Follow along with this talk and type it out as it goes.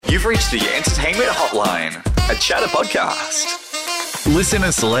You've reached the Entertainment Hotline, a chatter podcast. Listen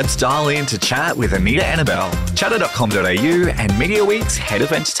as celebs dial in to chat with Anita Annabelle, chatter.com.au and Media Week's Head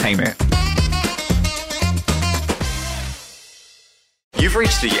of Entertainment. You've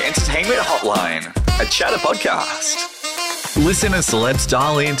reached the Entertainment Hotline, a chatter podcast. Listen as celebs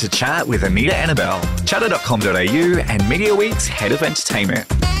dial in to chat with Anita Annabelle, chatter.com.au and Media Week's Head of Entertainment.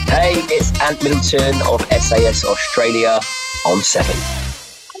 Hey, it's Ant Middleton of SAS Australia on 7.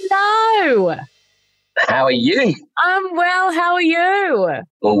 Hello. How are you? I'm well. How are you?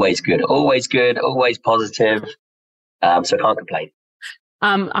 Always good, always positive. So can't complain.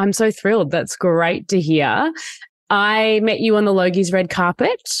 I'm so thrilled. That's great to hear. I met you on the Logie's red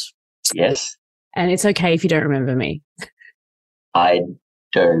carpet. Yes. And it's okay if you don't remember me. I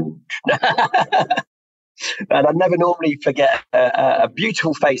don't. And I never normally forget a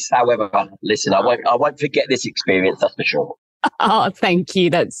beautiful face. However, listen, I won't forget this experience. That's for sure. Oh, thank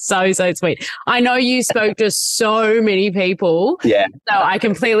you. That's so sweet. I know you spoke to so many people. Yeah. So I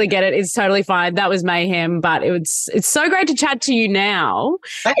completely get it. It's totally fine. That was mayhem, but it's so great to chat to you now.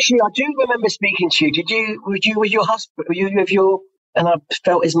 Actually, I do remember speaking to you. Were you with your husband? Were you with your, and I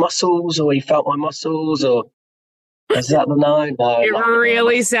felt his muscles, or he felt my muscles, or is that no? It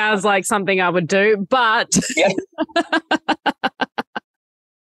really sounds like something I would do, but yeah.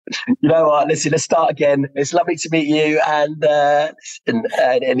 You know what? Listen, let's start again. It's lovely to meet you and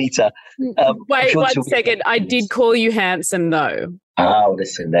Anita. Wait 1 second. I did call you handsome, though. Oh,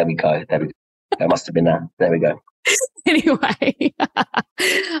 listen, there we go. That must have been that. There we go. Anyway,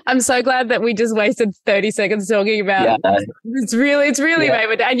 I'm so glad that we just wasted 30 seconds talking about it's really made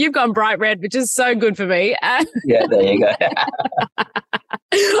me, and you've gone bright red, which is so good for me. Yeah, there you go.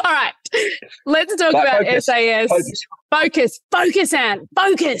 All right, let's talk about SAS. Focus, Ant.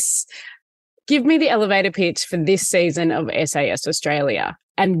 Focus. Give me the elevator pitch for this season of SAS Australia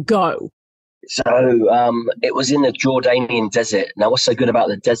and go. So it was in the Jordanian desert. Now, what's so good about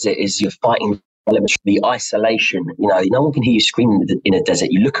the desert is you're fighting the isolation. You know, no one can hear you screaming in a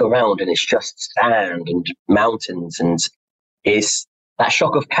desert. You look around and it's just sand and mountains, and it's that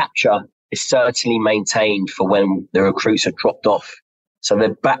shock of capture is certainly maintained for when the recruits are dropped off. So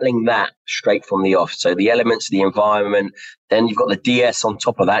they're battling that straight from the off. So the elements of the environment, then you've got the DS on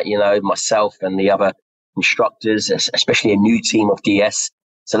top of that, you know, myself and the other instructors, especially a new team of DS.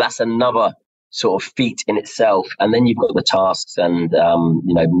 So that's another sort of feat in itself. And then you've got the tasks and,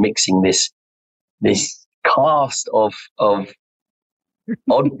 mixing this cast of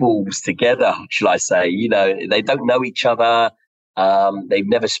oddballs together, shall I say. You know, they don't know each other. They've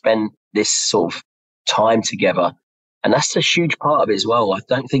never spent this sort of time together. And that's a huge part of it as well. I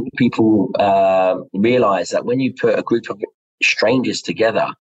don't think people realise that when you put a group of strangers together,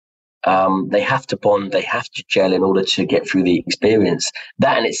 they have to bond, they have to gel in order to get through the experience.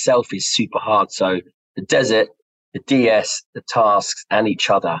 That in itself is super hard. So the desert, the DS, the tasks and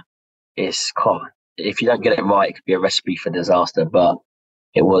each other is, if you don't get it right, it could be a recipe for disaster. But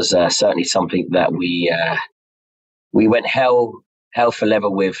it was certainly something that we went hell for leather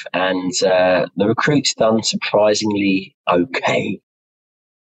with, and the recruits done surprisingly okay.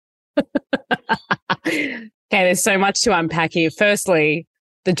 Okay, there's so much to unpack here. Firstly,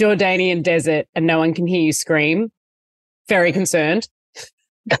 the Jordanian desert and no one can hear you scream. Very concerned.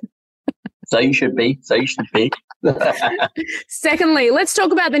 So you should be. Secondly, let's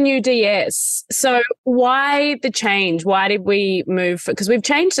talk about the new DS. So why the change? Why did we move? Because we've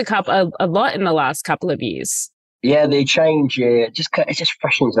changed a lot in the last couple of years. Yeah, the change, it just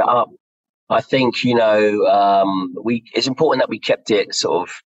freshens it up. I think, it's important that we kept it sort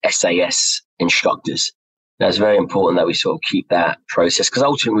of SAS instructors. It's very important that we sort of keep that process, because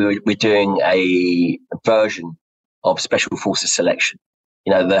ultimately we're doing a version of Special Forces selection.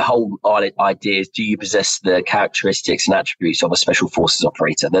 You know, the whole idea is, do you possess the characteristics and attributes of a Special Forces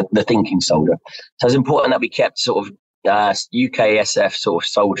operator, the thinking soldier? So it's important that we kept sort of UKSF sort of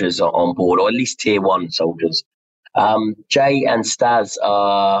soldiers on board, or at least tier 1 soldiers. Jay and Staz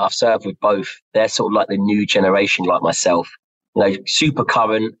I've served with both. They're sort of like the new generation, like myself. You know, super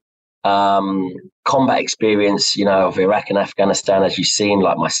current, combat experience, of Iraq and Afghanistan, as you've seen,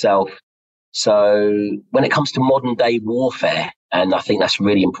 like myself. So when it comes to modern day warfare, and I think that's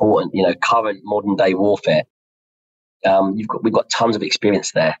really important, current modern day warfare, we've got tons of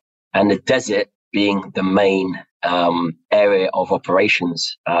experience there. And the desert being the main area of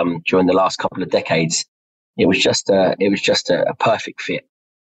operations during the last couple of decades, it was just a perfect fit.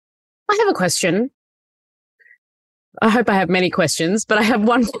 I have a question. I hope I have many questions, but I have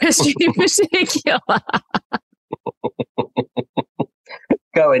one question in particular.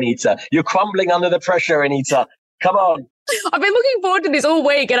 Go, Anita. You're crumbling under the pressure, Anita. Come on. I've been looking forward to this all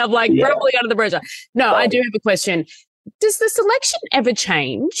week and I'm like grumbling under the pressure. No, I do have a question. Does the selection ever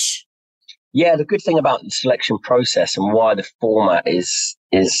change? Yeah, the good thing about the selection process and why the format is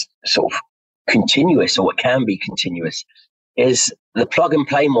sort of continuous, or it can be continuous, is the plug and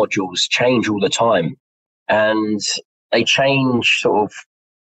play modules change all the time. And they change sort of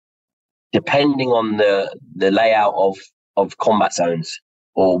depending on the layout of combat zones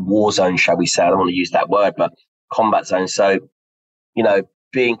or war zones, shall we say. I don't want to use that word, but combat zones. So,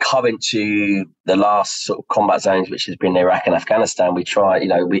 being current to the last sort of combat zones, which has been Iraq and Afghanistan, we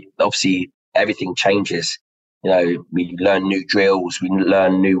obviously everything changes. We learn new drills, we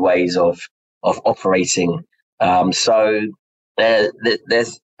learn new ways of operating. So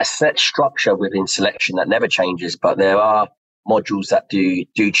there's a set structure within selection that never changes, but there are modules that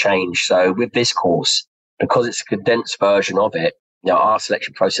do change. So with this course, because it's a condensed version of it, our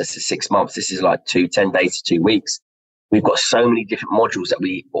selection process is 6 months. This is like 10 days to 2 weeks. We've got so many different modules that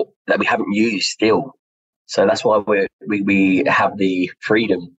we haven't used still. So that's why we have the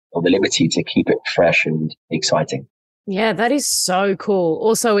freedom or the liberty to keep it fresh and exciting. Yeah, that is so cool.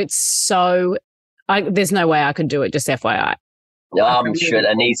 Also, it's so there's no way I could do it. Just FYI. No, I'm sure,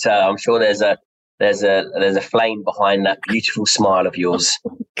 Anita. I'm sure there's a flame behind that beautiful smile of yours.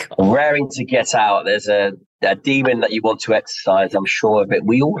 Raring to get out. There's a demon that you want to exercise. I'm sure of it.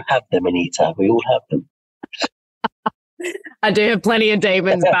 We all have them, Anita. We all have them. I do have plenty of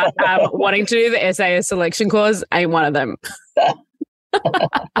demons, but wanting to do the SAS selection course ain't one of them.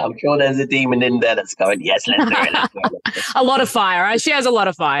 I'm sure there's a demon in there that's going, yes, let's do it. A lot of fire. She has a lot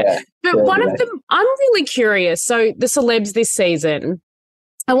of fire. Yeah, but one of them, I'm really curious. So the celebs this season,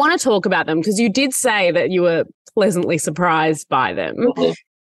 I want to talk about them because you did say that you were pleasantly surprised by them. Mm-hmm.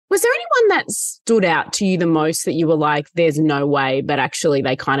 Was there anyone that stood out to you the most that you were like, there's no way, but actually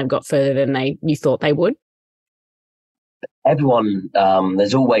they kind of got further than you thought they would? Everyone,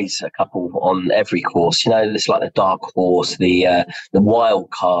 there's always a couple on every course. It's like the dark horse, the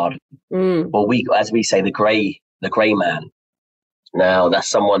wild card, or as we say, the grey man. Now that's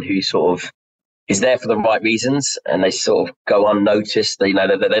someone who sort of is there for the right reasons, and they sort of go unnoticed. They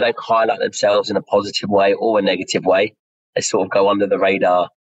don't highlight themselves in a positive way or a negative way. They sort of go under the radar,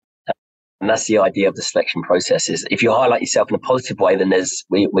 and that's the idea of the selection process. Is if you highlight yourself in a positive way, then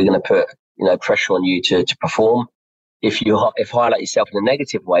we're going to put pressure on you to perform. If highlight yourself in a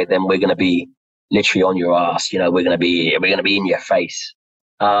negative way, then we're going to be literally on your ass. We're going to be in your face.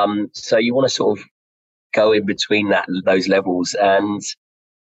 So you want to sort of go in between those levels. And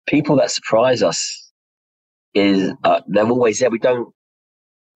people that surprise us they're always there.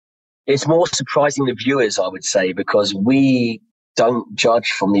 It's more surprising the viewers, I would say, because we don't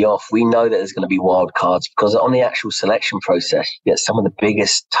judge from the off. We know that there's going to be wild cards because on the actual selection process, you get some of the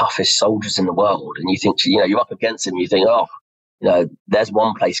biggest, toughest soldiers in the world. And you think, you're up against them. You think, there's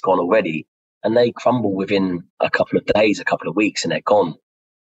one place gone already. And they crumble within a couple of days, a couple of weeks, and they're gone.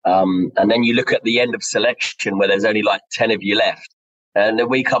 And then you look at the end of selection where there's only like 10 of you left. And then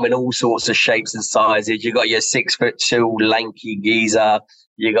we come in all sorts of shapes and sizes. You got your 6'2" lanky geezer.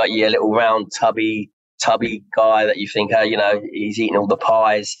 You got your little round tubby guy that you think, he's eating all the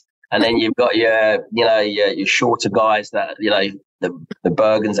pies. And then you've got your shorter guys that, the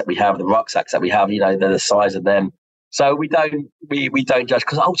Bergens that we have, the rucksacks that we have, they're the size of them. So we don't judge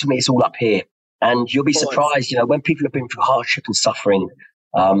because ultimately it's all up here. And you'll be surprised, when people have been through hardship and suffering,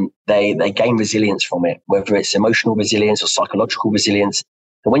 they gain resilience from it, whether it's emotional resilience or psychological resilience.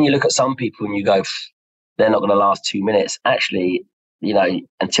 And when you look at some people and you go, they're not going to last 2 minutes, actually,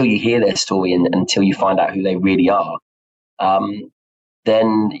 until you hear their story and until you find out who they really are,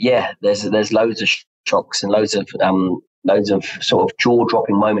 then there's loads of shocks and loads of sort of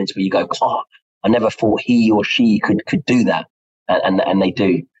jaw-dropping moments where you go, I never thought he or she could do that, and they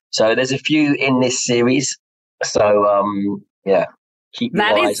do. So there's a few in this series. So keep your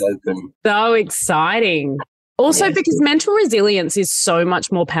eyes open. So exciting. Also, because mental resilience is so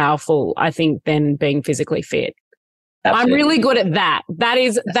much more powerful, I think, than being physically fit. Absolutely. I'm really good at that. That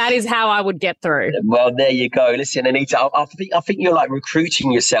is how I would get through. Well, there you go. Listen, Anita, I think you're like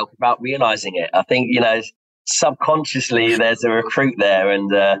recruiting yourself without realizing it. I think, subconsciously there's a recruit there and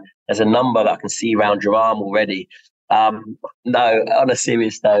there's a number that I can see around your arm already. No, on a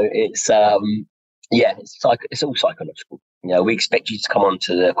serious note, it's all psychological. We expect you to come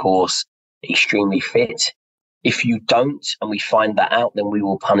onto the course extremely fit. If you don't, and we find that out, then we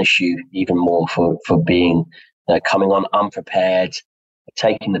will punish you even more for being coming on unprepared,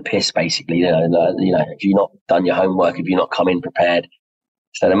 taking the piss, basically. If you've not done your homework, if you're not come in prepared.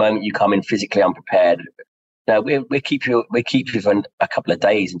 So the moment you come in physically unprepared, we keep you for a couple of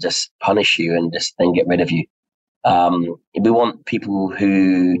days and just punish you and just then get rid of you. We want people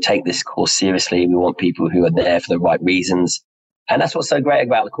who take this course seriously. We want people who are there for the right reasons. And that's what's so great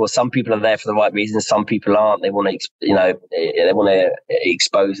about the course. Some people are there for the right reasons. Some people aren't. They want to, they want to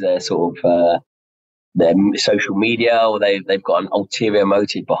expose their sort of their social media, or they've got an ulterior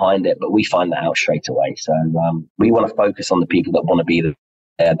motive behind it. But we find that out straight away. So we want to focus on the people that want to be there,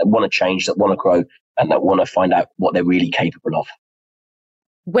 that want to change, that want to grow, and that want to find out what they're really capable of.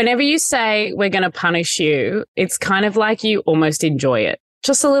 Whenever you say we're going to punish you, it's kind of like you almost enjoy it,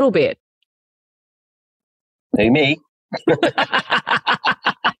 just a little bit. Who, me?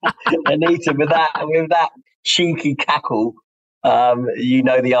 Anita, with that cheeky cackle, you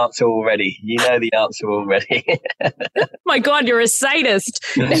know the answer already. My God, you're a sadist.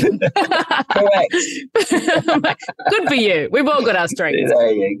 Correct. Good for you. We've all got our strengths.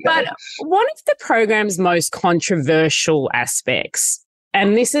 There you go. But one of the program's most controversial aspects,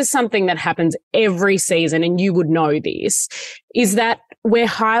 and this is something that happens every season, and you would know this, is that we're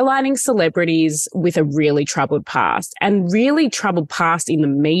highlighting celebrities with a really troubled past, and really troubled past in the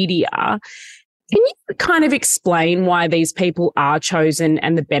media. Can you kind of explain why these people are chosen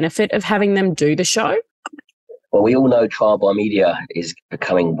and the benefit of having them do the show? Well, we all know trial by media is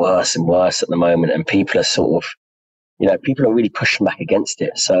becoming worse and worse at the moment, and people are sort of, people are really pushing back against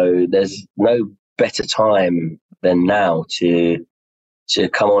it. So there's no better time than now to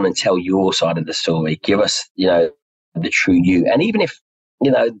come on and tell your side of the story. Give us, the true you. And even if,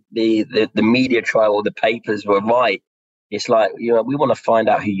 the media trial or the papers were right, it's like, we want to find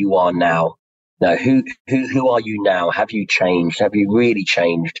out who you are now. Who are you now? Have you changed? Have you really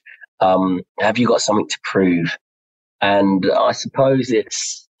changed? Have you got something to prove? And I suppose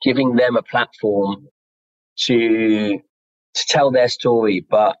it's giving them a platform to tell their story.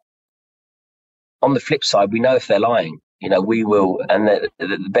 But on the flip side, we know if they're lying. We will, and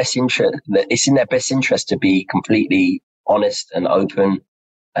the best interest, it's in their best interest to be completely honest and open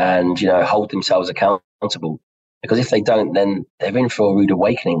and, hold themselves accountable. Because if they don't, then they're in for a rude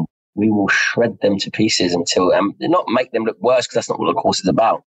awakening. We will shred them to pieces until, not make them look worse, because that's not what the course is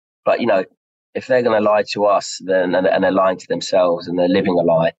about. But, if they're going to lie to us, then, and they're lying to themselves and they're living a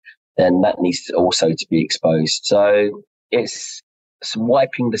lie, then that needs to be exposed. So it's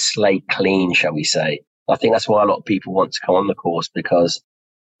wiping the slate clean, shall we say. I think that's why a lot of people want to come on the course, because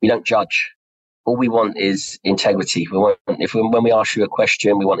we don't judge. All we want is integrity. When we ask you a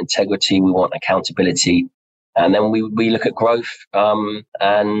question, we want integrity, we want accountability, and then we look at growth and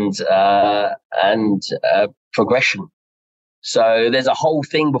progression. So there's a whole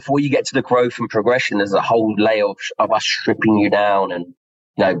thing before you get to the growth and progression. There's a whole layer of us stripping you down and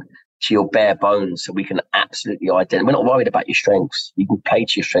to your bare bones, so we can absolutely identify. We're not worried about your strengths. You can play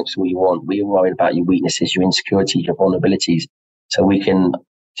to your strengths all you want. We're worried about your weaknesses, your insecurities, your vulnerabilities, so we can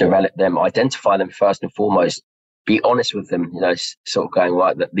develop them, identify them first and foremost, be honest with them, sort of going,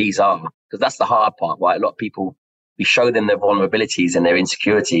 right, that these are, because that's the hard part, right? A lot of people, we show them their vulnerabilities and their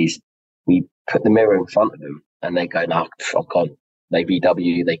insecurities. We put the mirror in front of them and they go, no, I'm gone. They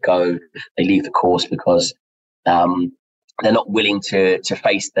VW, they go, they leave the course because, they're not willing to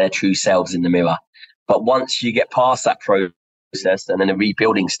face their true selves in the mirror. But once you get past that process and then the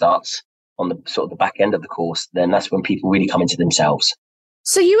rebuilding starts on the sort of the back end of the course, then that's when people really come into themselves.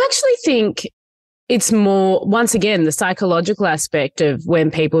 So you actually think it's more, once again, the psychological aspect of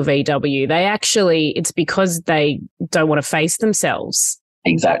when people VW, it's because they don't want to face themselves.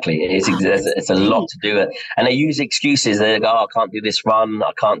 Exactly. It's a lot to do it. And they use excuses. They go, I can't do this run.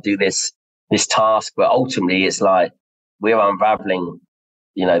 I can't do this task. But ultimately it's like, we're unraveling,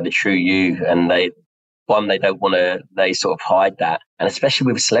 the true you, and they don't want to, they sort of hide that. And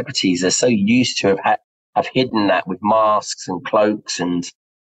especially with celebrities, they're so used to have hidden that with masks and cloaks, and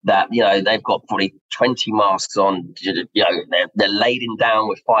that, they've got probably 20 masks on, they're laden down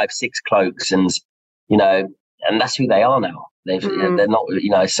with 5-6 cloaks, and, and that's who they are now. They're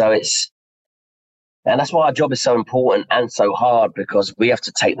not, so it's, and that's why our job is so important and so hard, because we have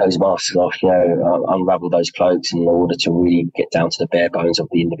to take those masks off, unravel those cloaks in order to really get down to the bare bones of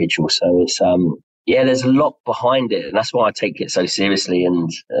the individual. So it's, there's a lot behind it. And that's why I take it so seriously,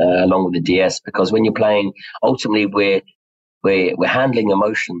 and along with the DS, because when you're playing, ultimately we're handling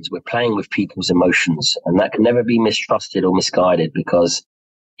emotions. We're playing with people's emotions, and that can never be mistrusted or misguided, because,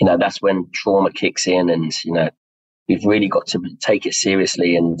 that's when trauma kicks in, and, we've really got to take it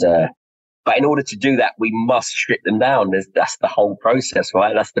seriously. And, but in order to do that, we must strip them down. That's the whole process,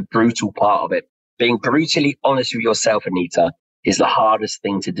 right? That's the brutal part of it. Being brutally honest with yourself, Anita, is the hardest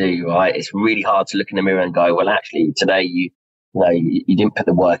thing to do, right? It's really hard to look in the mirror and go, well, actually, today you didn't put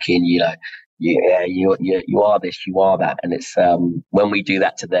the work in. You are this, you are that, and it's when we do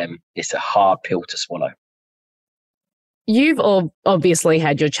that to them, it's a hard pill to swallow. You've all obviously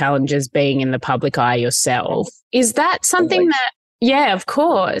had your challenges being in the public eye yourself. Is that something that, yeah, of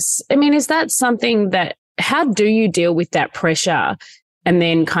course. I mean, is that something that, how do you deal with that pressure and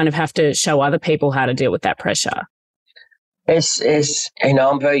then kind of have to show other people how to deal with that pressure? It's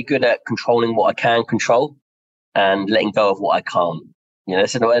I'm very good at controlling what I can control and letting go of what I can't.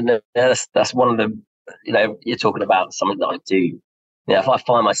 So that's one of the, you're talking about something that I do. If I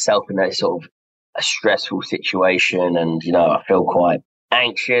find myself in a sort of a stressful situation and, I feel quite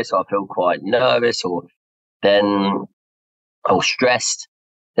anxious or I feel quite nervous or stressed,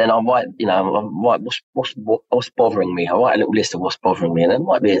 then I might, what's bothering me. I write a little list of what's bothering me. And it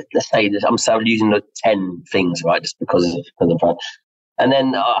might be, let's say I'm using the 10 things, right? Just because of the, and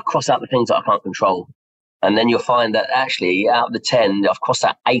then I cross out the things that I can't control. And then you'll find that actually out of the 10, I've crossed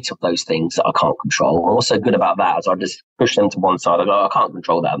out 8 of those things that I can't control. And what's so good about that is I just push them to one side. I go, I can't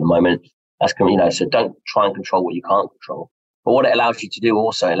control that at the moment. That's, so don't try and control what you can't control. But what it allows you to do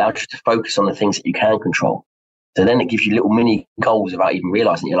also, it allows you to focus on the things that you can control. So then it gives you little mini goals without even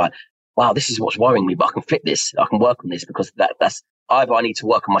realizing. You're like, wow, this is what's worrying me, but I can flip this. I can work on this because that's either I need to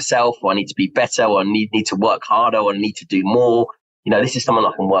work on myself or I need to be better or I need to work harder or I need to do more. This is something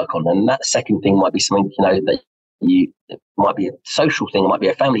I can work on. And that second thing might be something, that it might be a social thing, it might be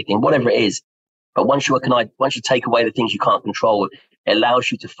a family thing, whatever it is. But once you take away the things you can't control, it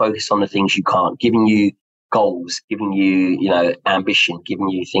allows you to focus on the things you can't, giving you goals, giving you, ambition, giving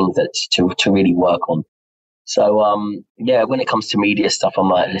you things that to really work on. So, when it comes to media stuff, I'm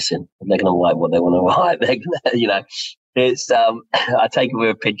like, listen, they're going to write what they want to write. They're gonna, it's, I take it with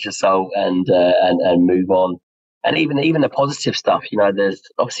a pinch of salt and move on. And even the positive stuff, there's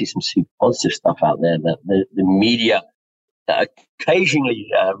obviously some super positive stuff out there that the media occasionally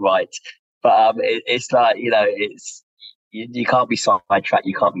write, but it's like, you can't be sidetracked,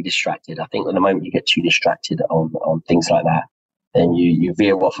 you can't be distracted. I think at the moment you get too distracted on things like that, then you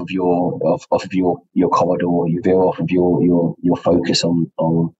veer off of your corridor, you veer off of your focus on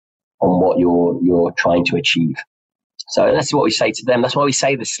what you're trying to achieve. So that's what we say to them. That's why we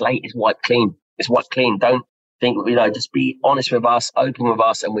say the slate is wiped clean. It's wiped clean. Don't think, just be honest with us, open with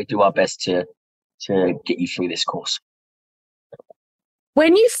us, and we do our best to get you through this course.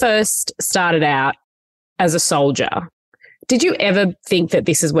 When you first started out as a soldier, did you ever think that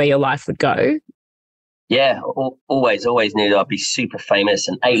this is where your life would go? Yeah, always knew that I'd be super famous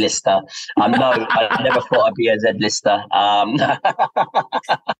and A-lister. No, I never thought I'd be a Z-lister. A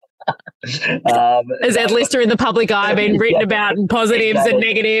Z-lister in the public eye, being written about and positives and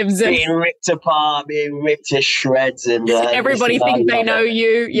negatives. Being ripped apart, being ripped to shreds. And everybody thinks they know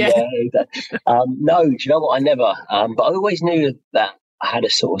you. Yeah. No, do you know what? I never. But I always knew that I had a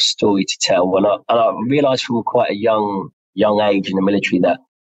sort of story to tell. And I realised from quite a young age in the military that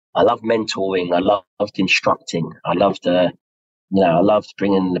I loved mentoring. I loved instructing. I loved, I loved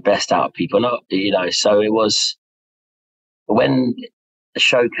bringing the best out of people. So it was, when the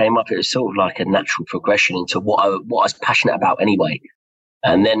show came up, it was sort of like a natural progression into what I was passionate about anyway.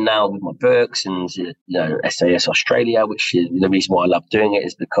 And then now with my books and, SAS Australia, which is the reason why I love doing it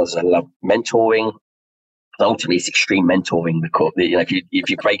is because I love mentoring. Ultimately, it's extreme mentoring because, if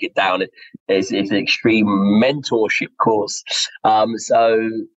you break it down, it's an extreme mentorship course. So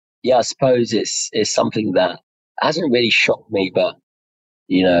yeah, I suppose it's something that hasn't really shocked me, but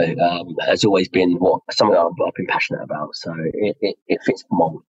has always been something that I've been passionate about. So it fits the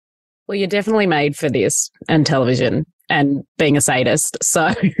mold. Well, you're definitely made for this and television and being a sadist. So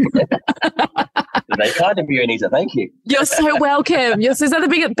they kind of you, Anita. Thank you. You're so welcome. Is that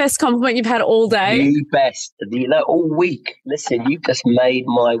the best compliment you've had all day? The best. All week. Listen, you've just made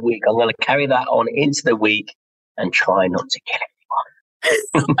my week. I'm going to carry that on into the week and try not to kill anyone.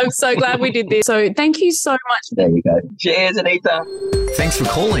 I'm so glad we did this. So thank you so much. There you go. Cheers, Anita. Thanks for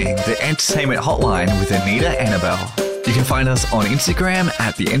calling the Entertainment Hotline with Anita Annabelle. You can find us on Instagram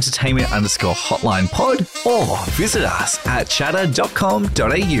at the entertainment_hotline pod or visit us at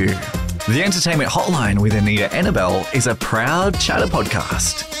chatter.com.au. The Entertainment Hotline with Anita Annabelle is a proud Chatter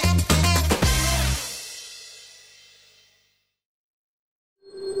podcast.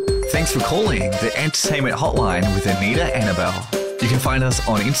 Thanks for calling the Entertainment Hotline with Anita Annabelle. You can find us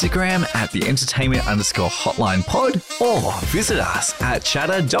on Instagram at the entertainment_hotline pod or visit us at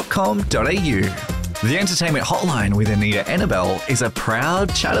chatter.com.au. The Entertainment Hotline with Anita Annabelle is a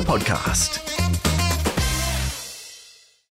proud Chatter podcast.